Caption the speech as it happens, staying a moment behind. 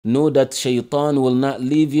Know that shaitan will not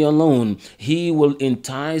leave you alone. He will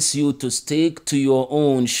entice you to stick to your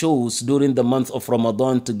own shows during the month of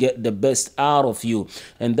Ramadan to get the best out of you.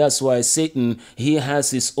 And that's why Satan, he has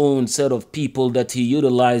his own set of people that he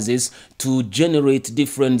utilizes to generate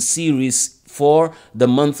different series for the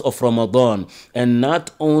month of Ramadan. And not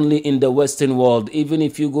only in the Western world, even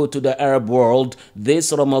if you go to the Arab world,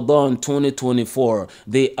 this Ramadan 2024,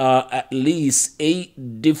 there are at least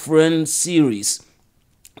 8 different series,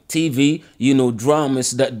 TV,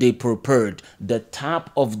 dramas that they prepared. The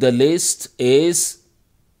top of the list is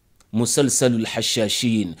Musalsal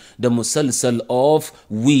al-Hashashin, the Musalsal of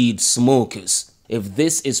weed smokers. If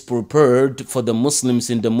this is prepared for the Muslims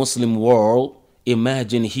in the Muslim world,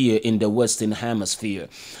 imagine here in the Western Hemisphere.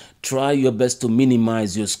 Try your best to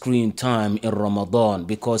minimize your screen time in Ramadan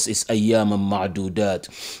because it's ayyam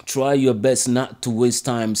ma'dudat. Try your best not to waste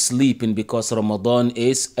time sleeping because Ramadan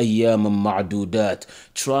is ayyam ma'dudat.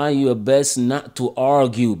 Try your best not to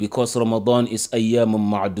argue because Ramadan is ayyam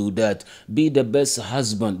ma'dudat. Be the best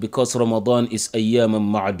husband because Ramadan is ayyam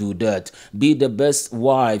ma'dudat. Be the best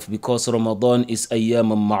wife because Ramadan is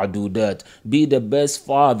ayyam ma'dudat. Be the best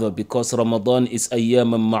father because Ramadan is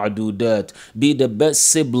ayyam ma'dudat. Be the best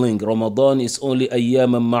sibling. Ramadan is only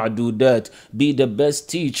ayyam ma'dudat. Be the best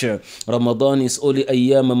teacher. Ramadan is only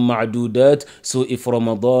ayyam ma'dudat. So if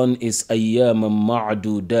Ramadan is ayyam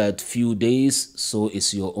ma'dudat, few days, so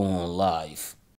is your own life.